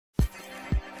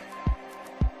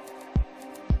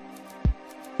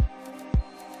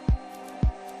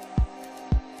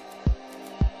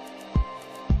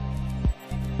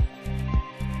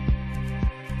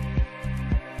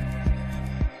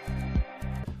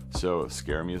So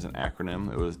Scare Me is an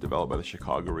acronym. It was developed by the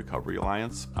Chicago Recovery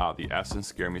Alliance. The S in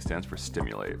Scare Me stands for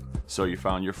stimulate. So you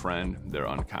found your friend, they're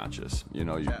unconscious. You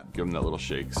know, you give them that little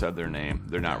shake, said their name,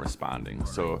 they're not responding.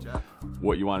 So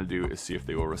what you want to do is see if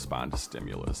they will respond to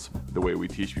stimulus. The way we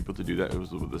teach people to do that is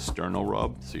with a sternal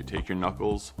rub. So you take your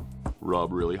knuckles,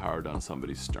 rub really hard on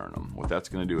somebody's sternum. What that's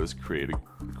going to do is create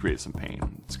some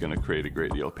pain. It's going to create a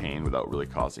great deal of pain without really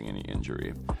causing any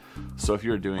injury. So if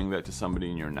you're doing that to somebody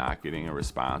and you're not getting a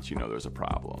response, you know there's a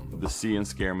problem. The C in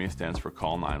Scare Me stands for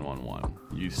call 911.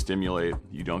 You stimulate,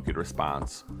 you don't get a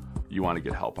response, you want to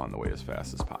get help on the way as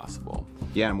fast as possible.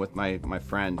 Yeah, and with my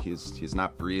friend, he's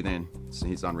not breathing, so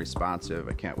he's unresponsive.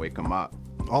 I can't wake him up.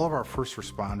 All of our first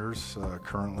responders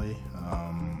currently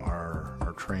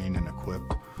are trained and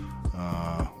equipped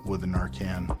with the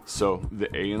Narcan. So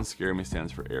the A in Scare Me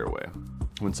stands for airway.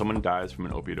 When someone dies from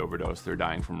an opiate overdose, they're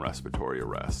dying from respiratory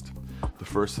arrest. The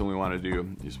first thing we want to do,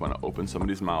 you just want to open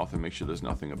somebody's mouth and make sure there's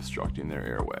nothing obstructing their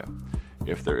airway.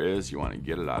 If there is, you want to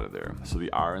get it out of there. So the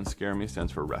R in Scare Me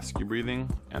stands for rescue breathing,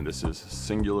 and this is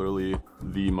singularly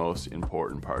the most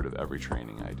important part of every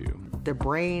training I do. Their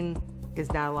brain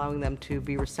is not allowing them to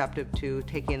be receptive to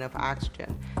taking enough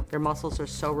oxygen. Their muscles are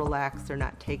so relaxed, they're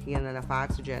not taking in enough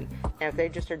oxygen. And if they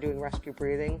just are doing rescue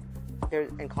breathing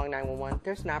and calling 911,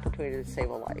 there's an opportunity to save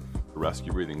a life.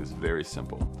 Rescue breathing is very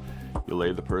simple. You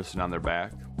lay the person on their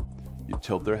back, you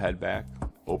tilt their head back,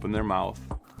 open their mouth,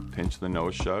 pinch the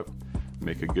nose shut,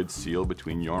 make a good seal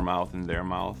between your mouth and their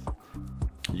mouth.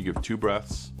 You give 2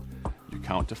 breaths, you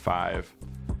count to 5,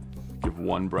 give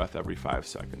 1 breath every 5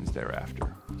 seconds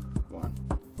thereafter. 1,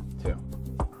 2,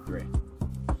 3,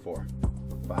 4,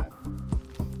 5.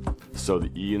 So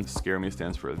the E in Scare Me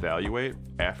stands for evaluate.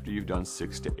 After you've done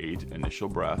 6 to 8 initial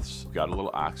breaths, got a little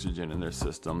oxygen in their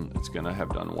system, it's gonna have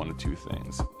done 1 of 2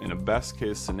 things. In a best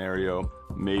case scenario,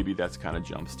 maybe that's kind of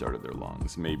jump started their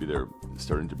lungs. Maybe they're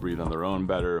starting to breathe on their own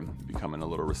better, becoming a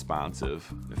little responsive.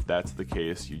 If that's the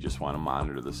case, you just want to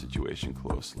monitor the situation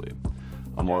closely.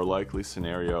 A more likely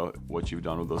scenario, what you've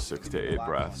done with those 6 to 8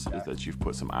 breaths, is that you've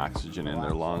put some oxygen in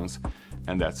their lungs,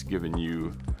 and that's given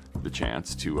you the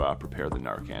chance to prepare the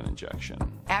Narcan injection.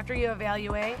 After you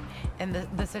evaluate in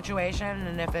the situation,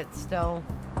 and if it still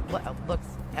looks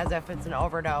as if it's an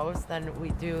overdose, then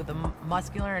we do the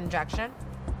muscular injection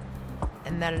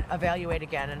and then evaluate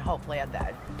again, and hopefully at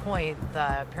that point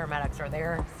the paramedics are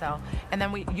there. So, and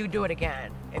then you do it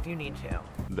again if you need to.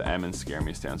 The M in Scare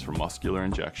Me stands for muscular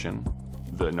injection.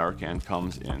 The Narcan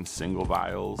comes in single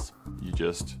vials. You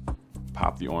just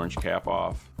pop the orange cap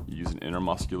off, you use an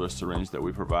intermuscular syringe that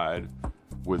we provide,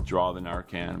 withdraw the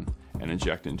Narcan, and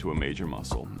inject into a major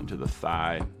muscle, into the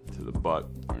thigh, to the butt,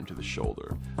 or into the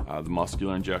shoulder. The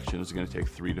muscular injection is going to take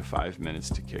 3 to 5 minutes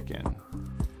to kick in.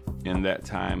 In that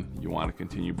time, you want to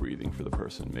continue breathing for the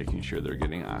person, making sure they're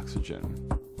getting oxygen.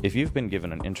 If you've been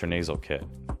given an intranasal kit,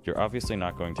 you're obviously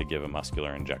not going to give a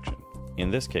muscular injection. In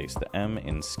this case, the M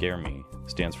in Scare Me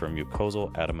stands for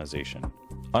mucosal atomization.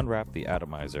 Unwrap the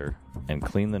atomizer and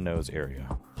clean the nose area.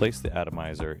 Place the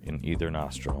atomizer in either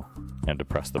nostril and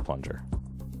depress the plunger.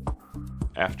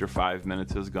 After 5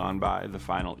 minutes has gone by, the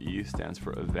final E stands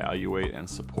for evaluate and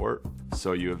support.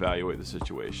 So you evaluate the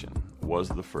situation. Was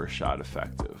the first shot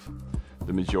effective?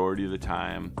 The majority of the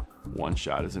time, 1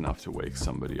 shot is enough to wake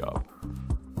somebody up.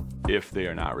 If they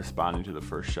are not responding to the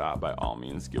first shot, by all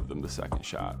means, give them the second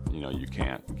shot. You know, you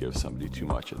can't give somebody too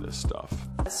much of this stuff.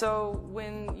 So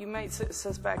when you might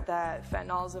suspect that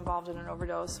fentanyl is involved in an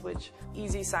overdose, which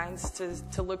easy signs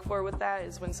to look for with that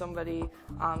is when somebody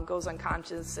goes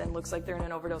unconscious and looks like they're in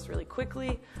an overdose really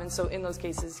quickly. And so in those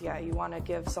cases, yeah, you want to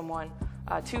give someone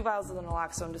 2 vials of the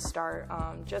naloxone to start,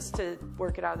 just to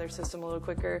work it out of their system a little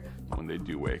quicker. When they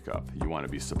do wake up, you want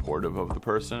to be supportive of the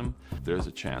person. There's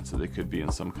a chance that they could be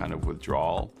in some kind of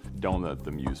withdrawal. Don't let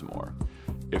them use more.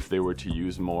 If they were to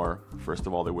use more, first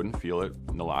of all, they wouldn't feel it.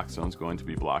 Naloxone is going to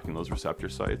be blocking those receptor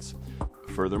sites.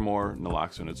 Furthermore,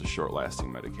 naloxone is a short-lasting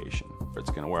medication. It's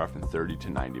going to wear off in 30 to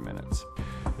 90 minutes.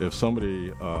 If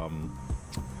somebody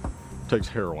takes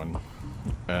heroin,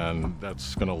 and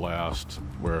that's going to last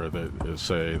where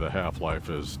say the half-life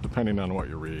is, depending on what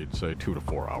you read, say 2 to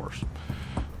 4 hours.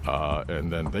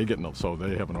 And then they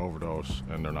have an overdose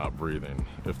and they're not breathing.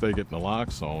 If they get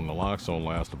naloxone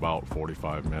lasts about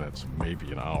 45 minutes,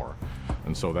 maybe an hour.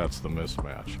 And so that's the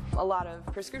mismatch. A lot of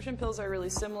prescription pills are really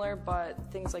similar, but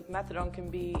things like methadone can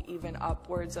be even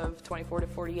upwards of 24 to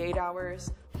 48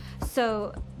 hours.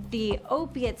 So the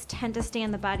opiates tend to stay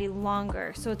in the body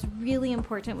longer, so it's really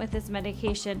important with this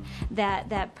medication that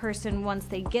that person, once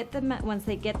they get the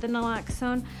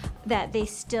naloxone, that they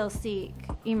still seek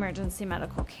emergency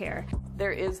medical care.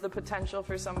 there is the potential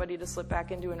for somebody to slip back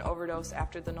into an overdose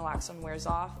after the naloxone wears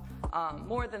off.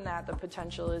 More than that, the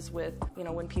potential is with,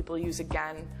 when people use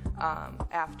again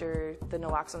after the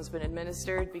naloxone's been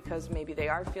administered, because maybe they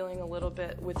are feeling a little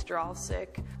bit withdrawal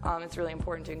sick. It's really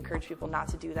important to encourage people not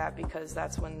to do that, because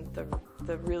that's when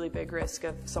the really big risk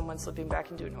of someone slipping back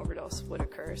into an overdose would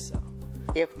occur. So,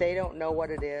 if they don't know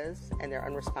what it is and they're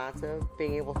unresponsive,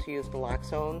 being able to use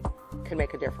naloxone can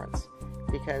make a difference,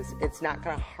 because it's not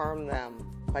going to harm them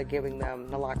by giving them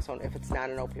naloxone if it's not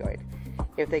an opioid.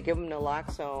 If they give them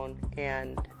naloxone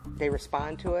and they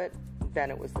respond to it, then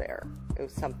it was there. It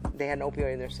was they had an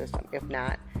opioid in their system. If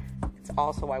not, it's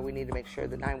also why we need to make sure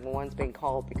that 911 is being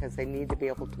called, because they need to be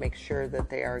able to make sure that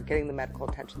they are getting the medical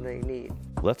attention they need.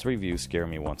 Let's review Scare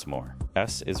Me once more.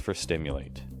 S is for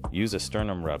stimulate. Use a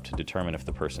sternum rub to determine if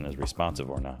the person is responsive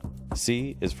or not.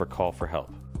 C is for call for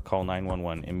help. Call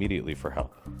 911 immediately for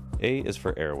help. A is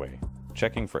for airway.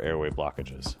 Checking for airway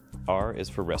blockages. R is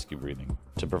for rescue breathing,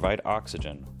 to provide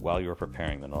oxygen while you are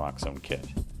preparing the naloxone kit.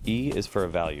 E is for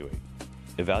evaluate.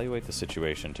 Evaluate the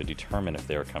situation to determine if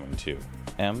they are coming to.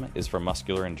 M is for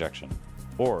muscular injection,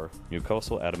 or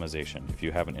mucosal atomization if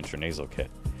you have an intranasal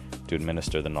kit, to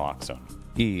administer the naloxone.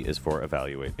 E is for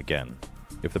evaluate again.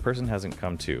 If the person hasn't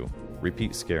come to,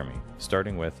 repeat Scare Me,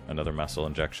 starting with another muscle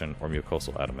injection or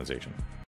mucosal atomization.